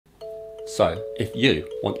So, if you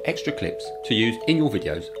want extra clips to use in your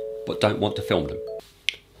videos, but don't want to film them.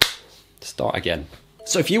 Start again.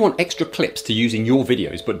 So if you want extra clips to use in your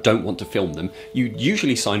videos, but don't want to film them, you'd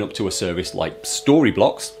usually sign up to a service like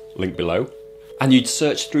Storyblocks, link below, and you'd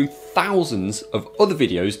search through thousands of other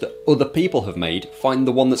videos that other people have made, find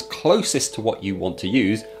the one that's closest to what you want to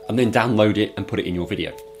use, and then download it and put it in your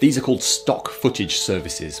video. These are called stock footage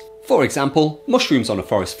services. For example, mushrooms on a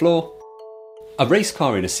forest floor, a race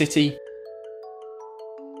car in a city,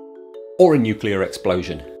 or a nuclear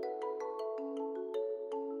explosion.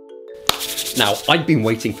 Now, I've been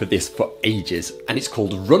waiting for this for ages, and it's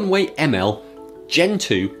called Runway ML Gen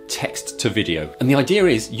 2 text to video. And the idea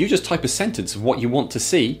is you just type a sentence of what you want to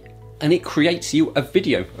see, and it creates you a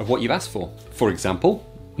video of what you've asked for. For example,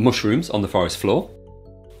 mushrooms on the forest floor,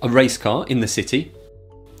 a race car in the city,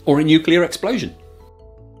 or a nuclear explosion.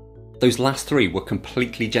 Those last three were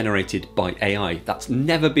completely generated by AI. That's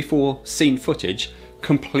never before seen footage,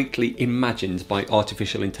 completely imagined by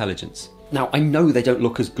artificial intelligence. Now, I know they don't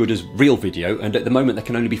look as good as real video, and at the moment they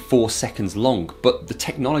can only be 4 seconds long, but the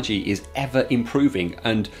technology is ever improving,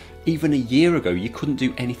 and even a year ago you couldn't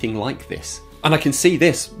do anything like this. And I can see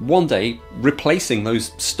this one day replacing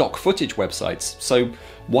those stock footage websites. So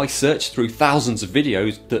why search through thousands of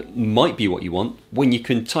videos that might be what you want when you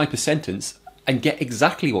can type a sentence and get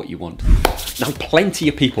exactly what you want? Now, plenty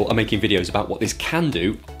of people are making videos about what this can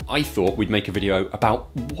do. I thought we'd make a video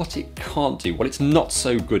about what it can't do, what it's not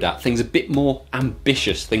so good at, things a bit more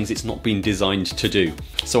ambitious, things it's not been designed to do.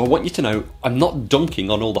 So I want you to know I'm not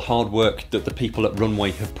dunking on all the hard work that the people at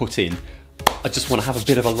Runway have put in. I just want to have a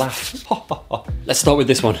bit of a laugh. Let's start with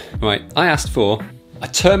this one. Right, I asked for a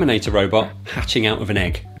Terminator robot hatching out of an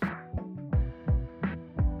egg.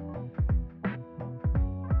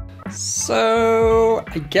 So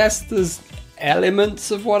I guess there's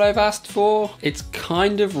elements of what I've asked for. It's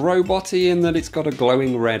kind of robot-y in that it's got a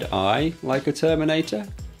glowing red eye, like a Terminator.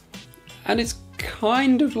 And it's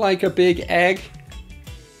kind of like a big egg.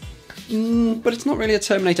 But it's not really a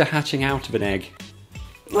Terminator hatching out of an egg.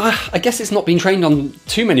 I guess it's not been trained on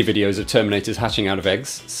too many videos of Terminators hatching out of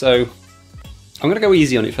eggs, so I'm going to go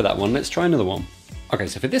easy on it for that one. Let's try another one. Okay,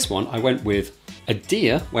 so for this one, I went with a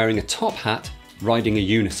deer wearing a top hat riding a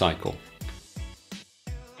unicycle.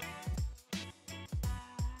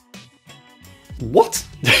 What?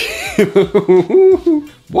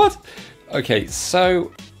 What? Okay,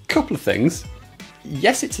 so a couple of things.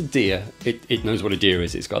 Yes, it's a deer. It knows what a deer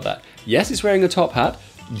is. It's got that. Yes, it's wearing a top hat.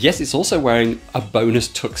 Yes, it's also wearing a bonus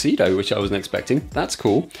tuxedo, which I wasn't expecting. That's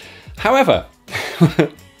cool. However,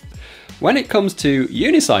 when it comes to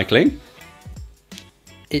unicycling,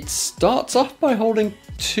 it starts off by holding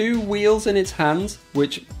 2 wheels in its hands,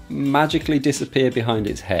 which magically disappear behind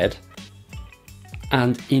its head.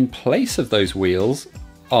 And in place of those wheels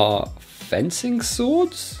are fencing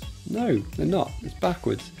swords? No, they're not. It's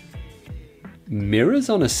backwards. Mirrors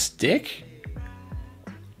on a stick?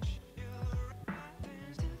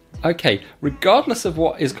 Okay, regardless of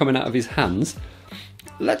what is coming out of his hands,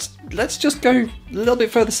 let's just go a little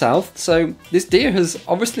bit further south. So this deer has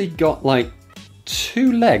obviously got like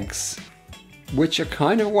 2 legs, which are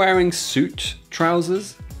kind of wearing suit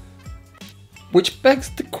trousers, which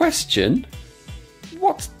begs the question,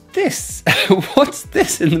 what's this? What's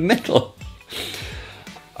this in the middle?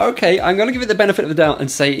 Okay, I'm going to give it the benefit of the doubt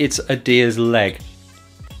and say it's a deer's leg,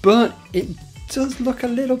 but it does look a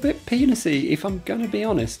little bit penisy, if I'm going to be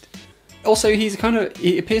honest. Also,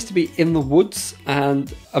 he appears to be in the woods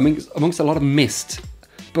and amongst a lot of mist,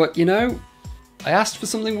 but you know, I asked for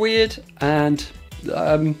something weird and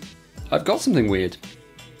I've got something weird.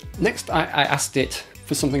 Next, I asked it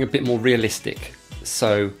for something a bit more realistic.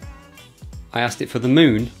 So I asked it for the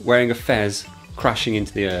moon wearing a fez crashing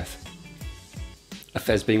into the earth. A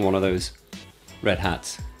fez being one of those red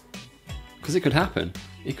hats. Because it could happen.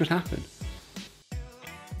 It could happen.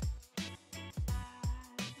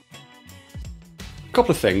 A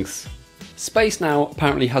couple of things. Space now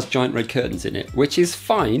apparently has giant red curtains in it, which is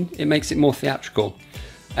fine. It makes it more theatrical.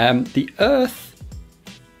 The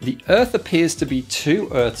Earth appears to be 2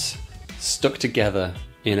 Earths stuck together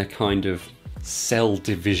in a kind of cell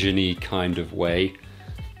division-y kind of way.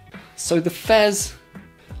 So the Fez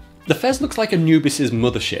looks like Anubis's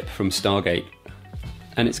mothership from Stargate,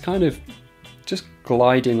 and it's kind of just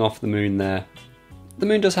gliding off the moon there. The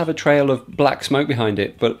moon does have a trail of black smoke behind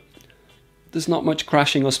it, but there's not much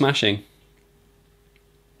crashing or smashing.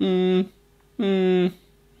 New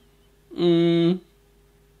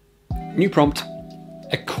prompt.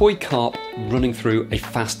 A koi carp running through a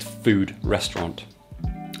fast food restaurant.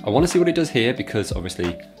 I want to see what it does here because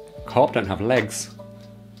obviously carp don't have legs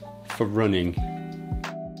for running.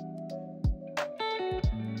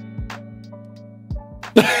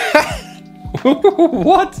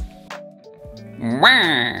 What?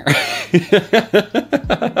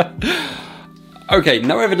 Okay,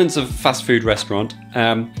 no evidence of fast food restaurant.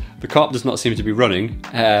 The carp does not seem to be running.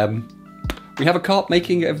 We have a carp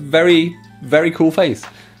making a very, very cool face.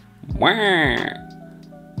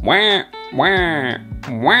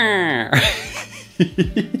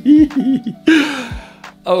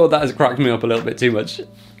 Oh, that has cracked me up a little bit too much.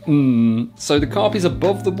 So the carp is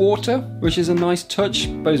above the water, which is a nice touch.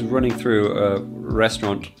 I suppose running through a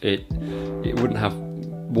restaurant, it wouldn't have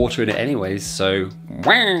water in it anyways, so...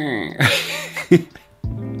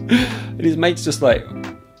 And his mate's just like,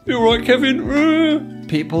 "You alright, Kevin?"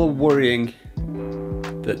 People are worrying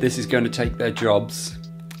that this is going to take their jobs.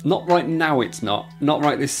 Not right now, it's not. Not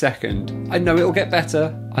right this second. I know it'll get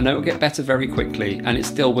better. I know it'll get better very quickly, and it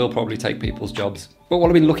still will probably take people's jobs. But while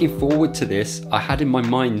I've been looking forward to this, I had in my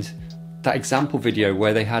mind that example video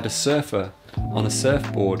where they had a surfer on a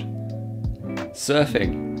surfboard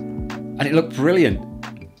surfing, and it looked brilliant.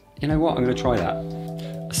 You know what? I'm going to try that.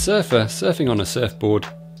 A surfer surfing on a surfboard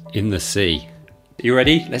in the sea. You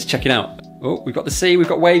ready? Let's check it out. Oh, we've got the sea, we've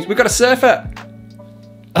got waves, we've got a surfer!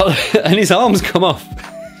 Oh, and his arms come off.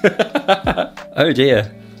 Oh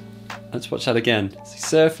dear. Let's watch that again. He's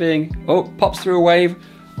surfing. Oh, pops through a wave,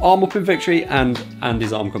 arm up in victory, and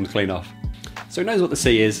his arm comes clean off. So it knows what the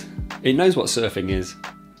sea is. It knows what surfing is.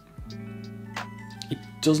 It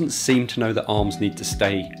doesn't seem to know that arms need to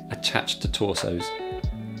stay attached to torsos.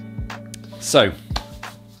 So,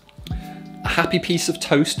 a happy piece of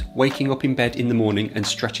toast waking up in bed in the morning and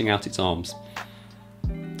stretching out its arms.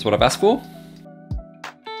 That's what I've asked for.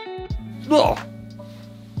 Ugh.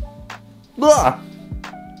 Ugh.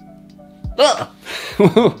 Ugh.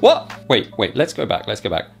 What? Wait, let's go back.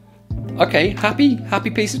 Okay, happy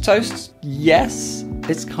piece of toast. Yes,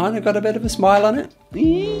 it's kind of got a bit of a smile on it.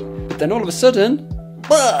 But then all of a sudden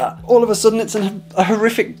it's a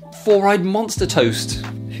horrific four-eyed monster toast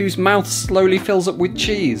whose mouth slowly fills up with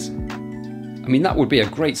cheese. I mean, that would be a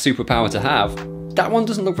great superpower to have. That one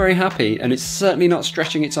doesn't look very happy, and it's certainly not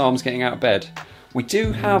stretching its arms getting out of bed. We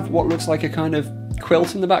do have what looks like a kind of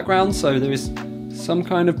quilt in the background, so there is some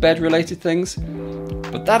kind of bed-related things.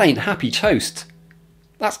 But that ain't happy toast.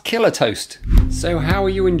 That's killer toast. So how are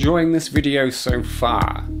you enjoying this video so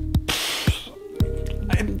far?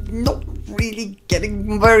 I'm not really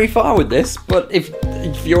getting very far with this, but if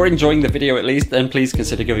you're enjoying the video at least, then please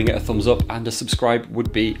consider giving it a thumbs up, and a subscribe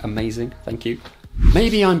would be amazing. Thank you.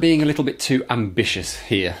 Maybe I'm being a little bit too ambitious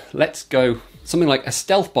here. Let's go something like a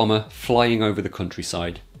stealth bomber flying over the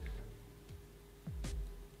countryside.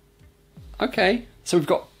 Okay, so we've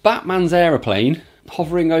got Batman's aeroplane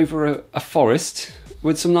hovering over a forest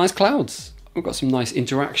with some nice clouds. We've got some nice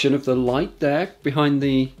interaction of the light there behind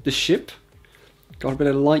the ship. Got a bit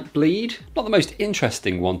of light bleed. Not the most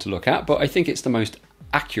interesting one to look at, but I think it's the most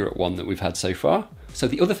accurate one that we've had so far. So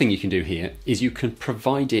the other thing you can do here is you can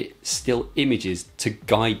provide it still images to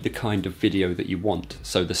guide the kind of video that you want.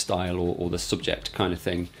 So the style or the subject kind of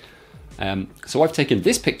thing. So I've taken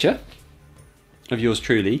this picture of yours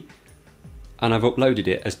truly, and I've uploaded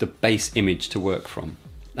it as the base image to work from.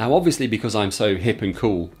 Now obviously, because I'm so hip and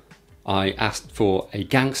cool, I asked for a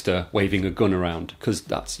gangster waving a gun around, because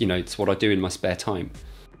that's, you know, it's what I do in my spare time.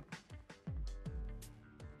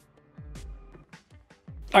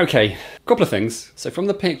 Okay, a couple of things. So from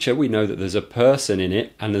the picture we know that there's a person in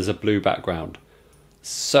it and there's a blue background.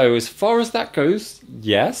 So as far as that goes,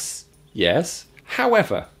 yes.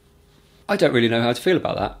 However, I don't really know how to feel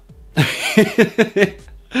about that.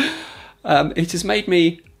 It has made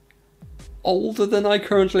me older than I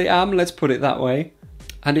currently am, let's put it that way.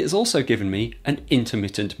 And it's also given me an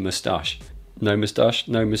intermittent moustache. No moustache,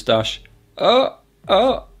 no moustache. Oh,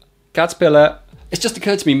 caterpillar. It's just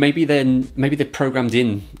occurred to me, maybe they're programmed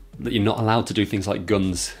in that you're not allowed to do things like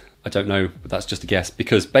guns. I don't know, but that's just a guess.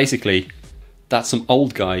 Because basically, that's some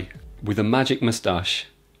old guy with a magic moustache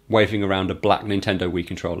waving around a black Nintendo Wii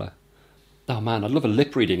controller. Oh man, I'd love a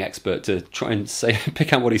lip reading expert to try and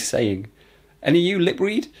pick out what he's saying. Any of you lip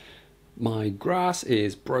read? My grass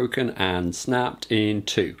is broken and snapped in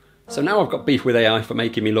two. So now I've got beef with AI for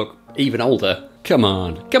making me look even older. Come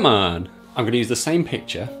on. I'm going to use the same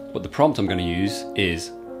picture, but the prompt I'm going to use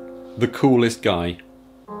is the coolest guy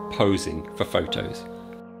posing for photos.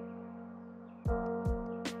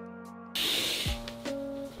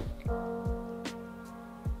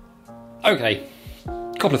 Okay,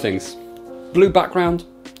 couple of things. Blue background,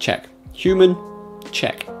 check. Human,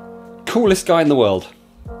 check. Coolest guy in the world.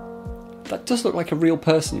 That does look like a real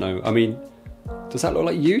person though. I mean, does that look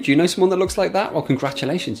like you? Do you know someone that looks like that? Well,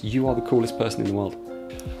 congratulations, you are the coolest person in the world.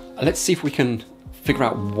 Let's see if we can figure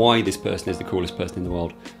out why this person is the coolest person in the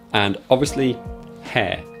world. And obviously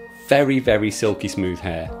hair, very, very silky smooth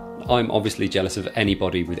hair. I'm obviously jealous of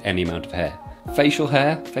anybody with any amount of hair. Facial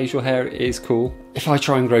hair is cool. If I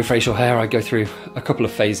try and grow facial hair, I go through a couple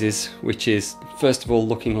of phases, which is first of all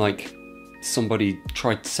looking like somebody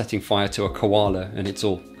tried setting fire to a koala and it's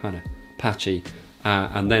all kind of patchy.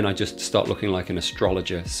 And then I just start looking like an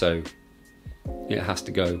astrologer, so it has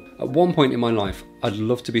to go. At one point in my life, I'd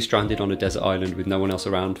love to be stranded on a desert island with no one else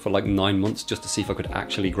around for like 9 months just to see if I could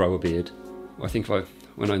actually grow a beard. I think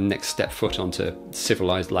when I next step foot onto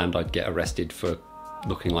civilized land, I'd get arrested for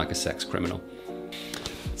looking like a sex criminal.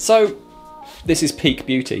 So, this is peak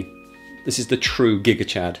beauty. This is the true Giga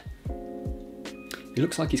Chad. He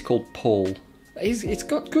looks like he's called Paul. It's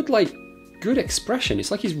got good expression.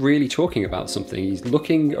 It's like he's really talking about something. He's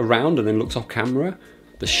looking around and then looks off camera.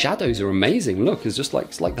 The shadows are amazing. Look, it's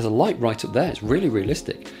like there's a light right up there. It's really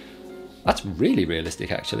realistic. That's really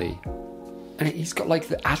realistic, actually. And he's got like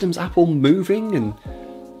the Adam's apple moving and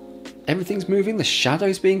everything's moving. The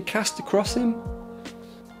shadows being cast across him.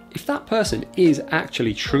 If that person is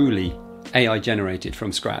actually truly AI generated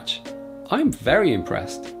from scratch, I'm very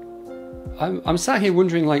impressed. I'm sat here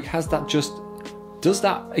wondering, like, does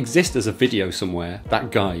that exist as a video somewhere,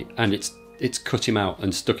 that guy, and it's cut him out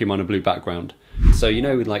and stuck him on a blue background? So, you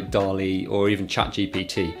know, with like DALL-E or even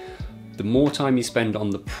ChatGPT, the more time you spend on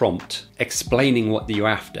the prompt explaining what you're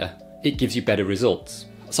after, it gives you better results.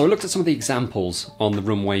 So I looked at some of the examples on the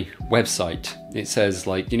Runway website. It says,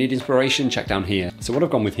 like, you need inspiration, check down here. So what I've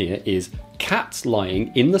gone with here is cats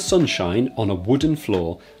lying in the sunshine on a wooden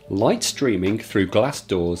floor, light streaming through glass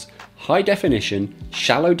doors, high definition,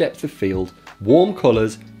 shallow depth of field, warm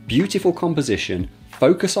colours, beautiful composition,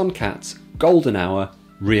 focus on cats, golden hour,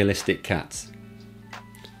 realistic cats.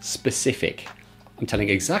 Specific. I'm telling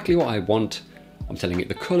it exactly what I want. I'm telling it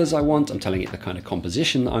the colours I want. I'm telling it the kind of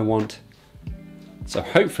composition that I want. So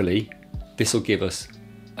hopefully this will give us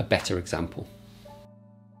a better example.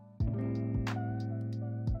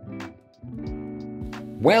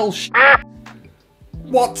 Well,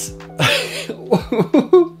 what?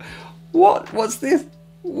 What's this?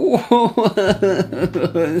 I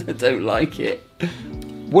don't like it.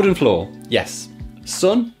 Wooden floor, yes.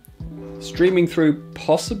 Sun, streaming through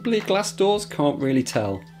possibly glass doors, can't really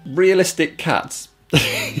tell. Realistic cats.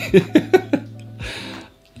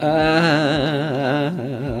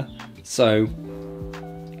 So,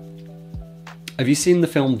 have you seen the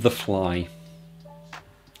film The Fly?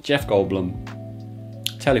 Jeff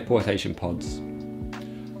Goldblum, teleportation pods.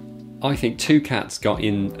 I think two cats got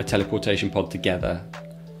in a teleportation pod together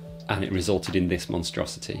and it resulted in this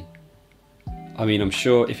monstrosity. I mean, I'm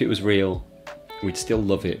sure if it was real, we'd still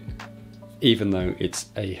love it, even though it's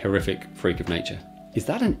a horrific freak of nature. Is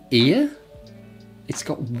that an ear? It's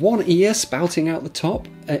got one ear spouting out the top.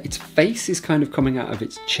 Its face is kind of coming out of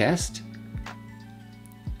its chest.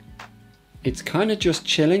 It's kind of just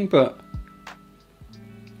chilling, but...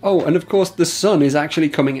 Oh, and of course the sun is actually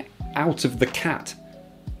coming out of the cat.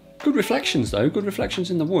 Good reflections though, good reflections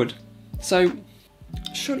in the wood. So,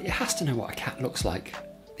 surely it has to know what a cat looks like.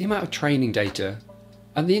 The amount of training data,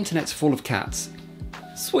 and the internet's full of cats.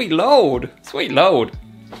 Sweet lord, sweet lord.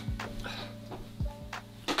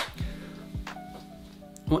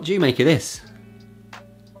 What do you make of this?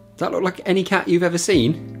 Does that look like any cat you've ever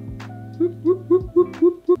seen?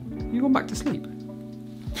 You gone back to sleep?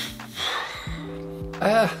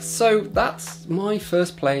 So that's my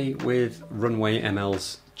first play with Runway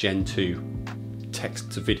ML's Gen 2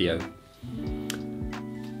 text to video.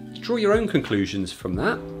 Draw your own conclusions from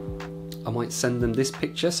that. I might send them this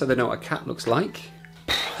picture so they know what a cat looks like.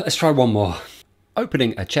 Let's try one more.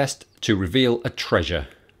 Opening a chest to reveal a treasure.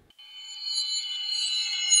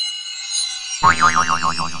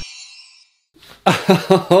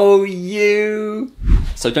 Oh, you!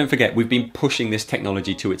 So don't forget, we've been pushing this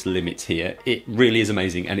technology to its limits here. It really is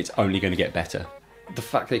amazing and it's only going to get better. The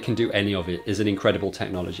fact that it can do any of it is an incredible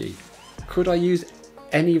technology. Could I use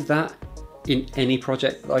any of that in any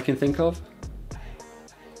project that I can think of?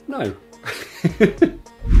 No.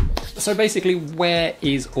 So basically, where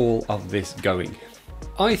is all of this going?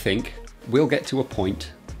 I think we'll get to a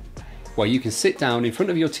point where you can sit down in front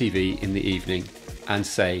of your TV in the evening and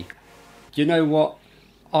say, you know what?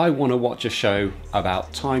 I want to watch a show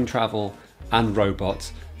about time travel and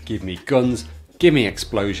robots. Give me guns, give me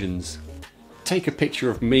explosions. Take a picture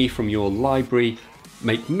of me from your library,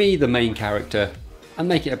 make me the main character, and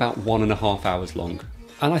make it about 1.5 hours long.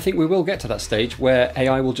 And I think we will get to that stage where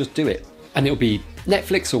AI will just do it. And it'll be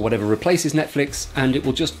Netflix or whatever replaces Netflix, and it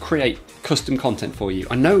will just create custom content for you.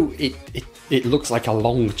 I know it looks like a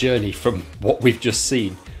long journey from what we've just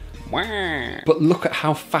seen. But look at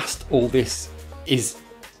how fast all this is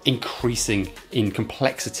increasing in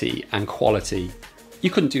complexity and quality. You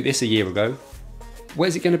couldn't do this a year ago.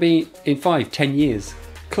 Where's it going to be in 5, 10 years?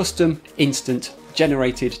 Custom, instant,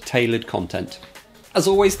 generated, tailored content. As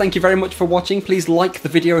always, thank you very much for watching. Please like the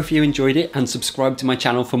video if you enjoyed it and subscribe to my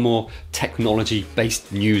channel for more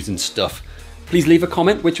technology-based news and stuff. Please leave a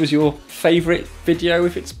comment which was your favourite video,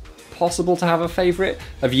 if it's possible to have a favourite.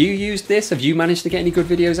 Have you used this? Have you managed to get any good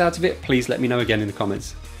videos out of it? Please let me know again in the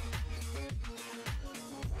comments.